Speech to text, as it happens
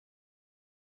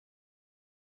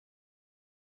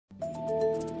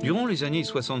Durant les années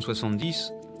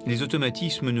 60-70, les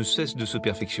automatismes ne cessent de se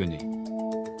perfectionner,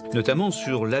 notamment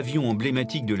sur l'avion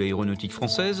emblématique de l'aéronautique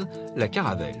française, la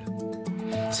Caravelle.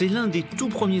 C'est l'un des tout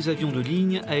premiers avions de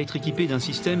ligne à être équipé d'un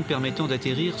système permettant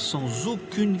d'atterrir sans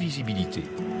aucune visibilité.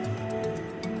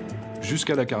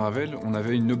 Jusqu'à la Caravelle, on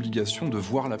avait une obligation de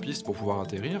voir la piste pour pouvoir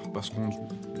atterrir, parce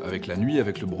qu'avec la nuit,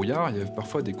 avec le brouillard, il y avait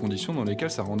parfois des conditions dans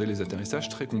lesquelles ça rendait les atterrissages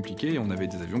très compliqués, et on avait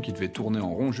des avions qui devaient tourner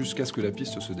en rond jusqu'à ce que la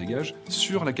piste se dégage.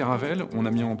 Sur la Caravelle, on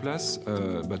a mis en place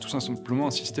tout simplement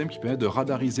un système qui permet de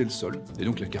radariser le sol. Et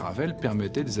donc la Caravelle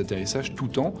permettait des atterrissages tout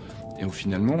temps, et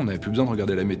finalement, on n'avait plus besoin de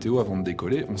regarder la météo avant de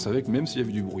décoller, on savait que même s'il y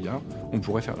avait du brouillard, on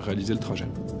pourrait réaliser le trajet.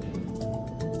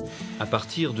 À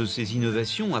partir de ces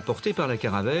innovations apportées par la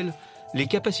Caravelle, les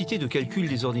capacités de calcul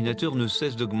des ordinateurs ne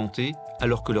cessent d'augmenter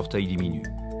alors que leur taille diminue.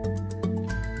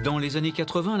 Dans les années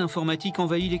 80, l'informatique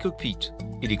envahit les cockpits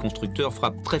et les constructeurs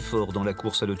frappent très fort dans la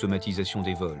course à l'automatisation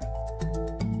des vols.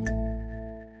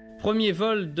 Premier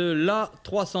vol de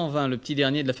l'A320, le petit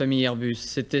dernier de la famille Airbus.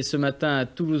 C'était ce matin à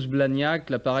Toulouse-Blagnac.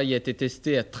 L'appareil a été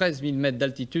testé à 13 000 mètres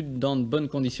d'altitude dans de bonnes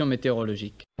conditions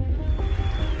météorologiques.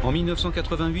 En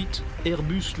 1988,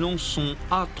 Airbus lance son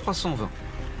A320.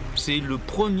 C'est le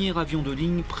premier avion de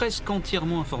ligne presque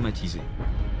entièrement informatisé.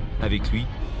 Avec lui,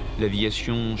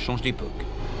 l'aviation change d'époque.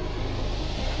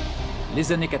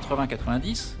 Les années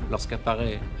 80-90,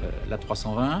 lorsqu'apparaît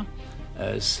l'A320,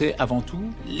 c'est avant tout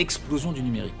l'explosion du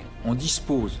numérique. On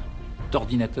dispose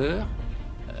d'ordinateurs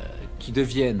qui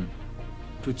deviennent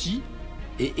petits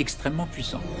et extrêmement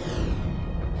puissants.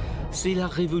 C'est la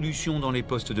révolution dans les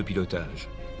postes de pilotage.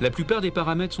 La plupart des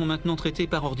paramètres sont maintenant traités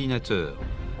par ordinateur.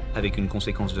 Avec une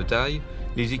conséquence de taille,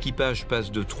 les équipages passent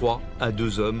de 3 à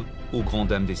 2 hommes aux grandes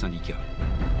dames des syndicats.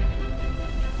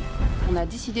 On a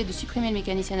décidé de supprimer le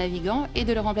mécanicien navigant et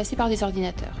de le remplacer par des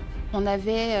ordinateurs. On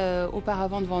avait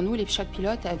auparavant devant nous, chaque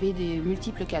pilote avait des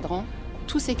multiples cadrans.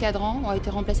 Tous ces cadrans ont été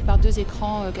remplacés par 2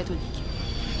 écrans cathodiques.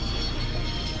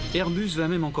 Airbus va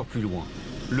même encore plus loin.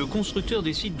 Le constructeur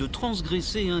décide de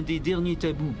transgresser un des derniers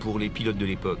tabous pour les pilotes de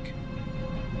l'époque.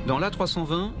 Dans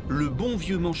l'A320, le bon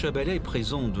vieux manche à balai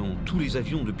présent dans tous les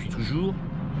avions depuis toujours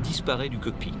disparaît du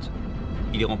cockpit.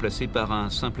 Il est remplacé par un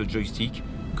simple joystick,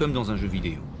 comme dans un jeu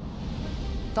vidéo.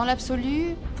 Dans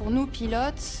l'absolu, pour nous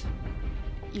pilotes,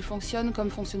 il fonctionne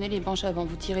comme fonctionnaient les manches avant.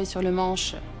 Vous tirez sur le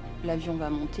manche, l'avion va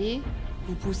monter,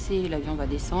 vous poussez, l'avion va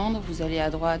descendre, vous allez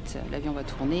à droite, l'avion va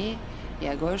tourner, et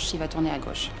à gauche, il va tourner à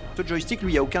gauche. Ce joystick, lui,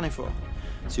 il n'y a aucun effort.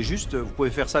 C'est juste, vous pouvez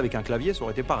faire ça avec un clavier, ça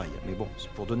aurait été pareil. Mais bon,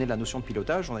 pour donner de la notion de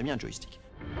pilotage, on a mis un joystick.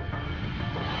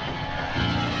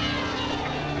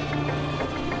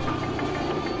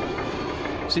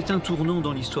 C'est un tournant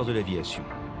dans l'histoire de l'aviation.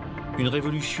 Une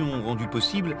révolution rendue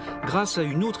possible grâce à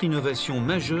une autre innovation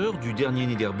majeure du dernier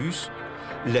né d'Airbus,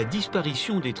 la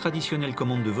disparition des traditionnelles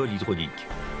commandes de vol hydrauliques.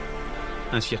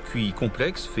 Un circuit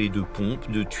complexe fait de pompes,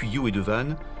 de tuyaux et de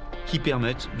vannes qui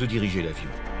permettent de diriger l'avion.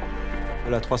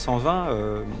 La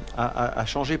 320 a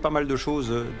changé pas mal de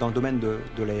choses dans le domaine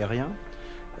de l'aérien,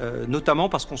 notamment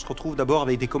parce qu'on se retrouve d'abord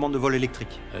avec des commandes de vol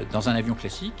électriques. Dans un avion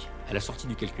classique, à la sortie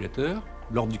du calculateur,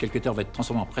 l'ordre du calculateur va être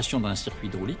transformé en pression dans un circuit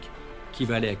hydraulique qui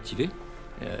va aller activer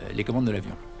les commandes de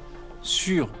l'avion.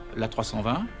 Sur la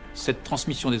 320, cette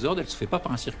transmission des ordres, elle ne se fait pas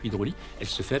par un circuit hydraulique, elle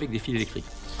se fait avec des fils électriques.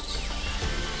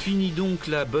 Fini donc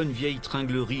la bonne vieille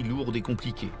tringlerie lourde et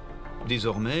compliquée.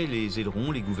 Désormais, les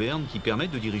ailerons les gouvernent qui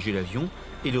permettent de diriger l'avion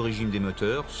et le régime des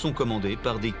moteurs sont commandés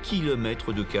par des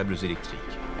kilomètres de câbles électriques.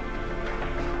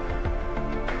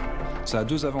 Ça a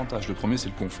 2 avantages. Le premier, c'est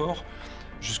le confort.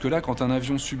 Jusque-là, quand un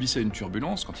avion subissait une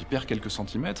turbulence, quand il perd quelques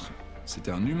centimètres,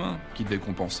 c'était un humain qui devait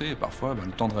compenser. Et parfois,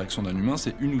 le temps de réaction d'un humain,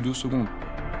 c'est 1 ou 2 secondes.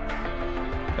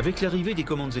 Avec l'arrivée des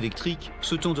commandes électriques,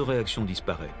 ce temps de réaction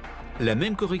disparaît. La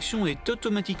même correction est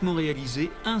automatiquement réalisée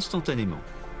instantanément.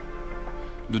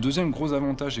 Le deuxième gros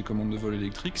avantage des commandes de vol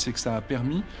électriques, c'est que ça a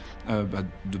permis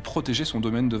de protéger son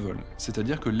domaine de vol.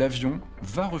 C'est-à-dire que l'avion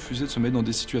va refuser de se mettre dans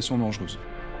des situations dangereuses.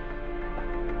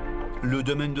 Le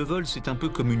domaine de vol, c'est un peu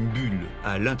comme une bulle,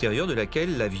 à l'intérieur de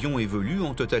laquelle l'avion évolue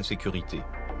en totale sécurité.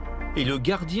 Et le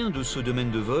gardien de ce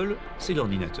domaine de vol, c'est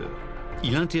l'ordinateur.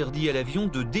 Il interdit à l'avion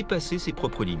de dépasser ses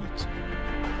propres limites.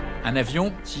 Un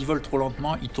avion, s'il vole trop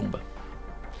lentement, il tombe.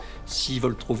 S'il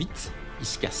vole trop vite, il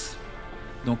se casse.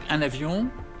 Donc un avion,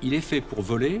 il est fait pour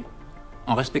voler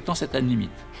en respectant certaines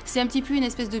limites. C'est un petit peu une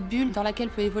espèce de bulle dans laquelle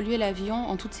peut évoluer l'avion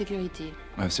en toute sécurité.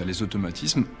 Les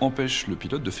automatismes empêchent le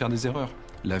pilote de faire des erreurs.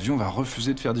 L'avion va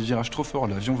refuser de faire des virages trop forts,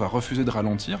 l'avion va refuser de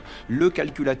ralentir. Le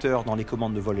calculateur dans les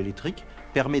commandes de vol électrique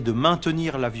permet de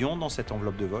maintenir l'avion dans cette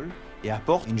enveloppe de vol et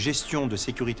apporte une gestion de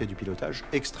sécurité du pilotage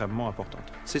extrêmement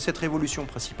importante. C'est cette révolution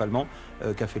principalement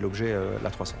qu'a fait l'objet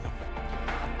l'A320.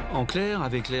 En clair,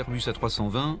 avec l'Airbus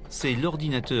A320, c'est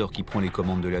l'ordinateur qui prend les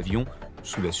commandes de l'avion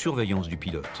sous la surveillance du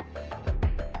pilote.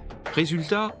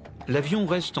 Résultat, l'avion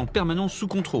reste en permanence sous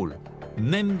contrôle,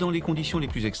 même dans les conditions les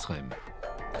plus extrêmes.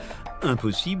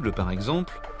 Impossible, par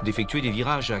exemple, d'effectuer des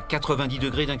virages à 90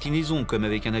 degrés d'inclinaison, comme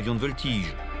avec un avion de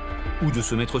voltige, ou de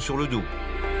se mettre sur le dos.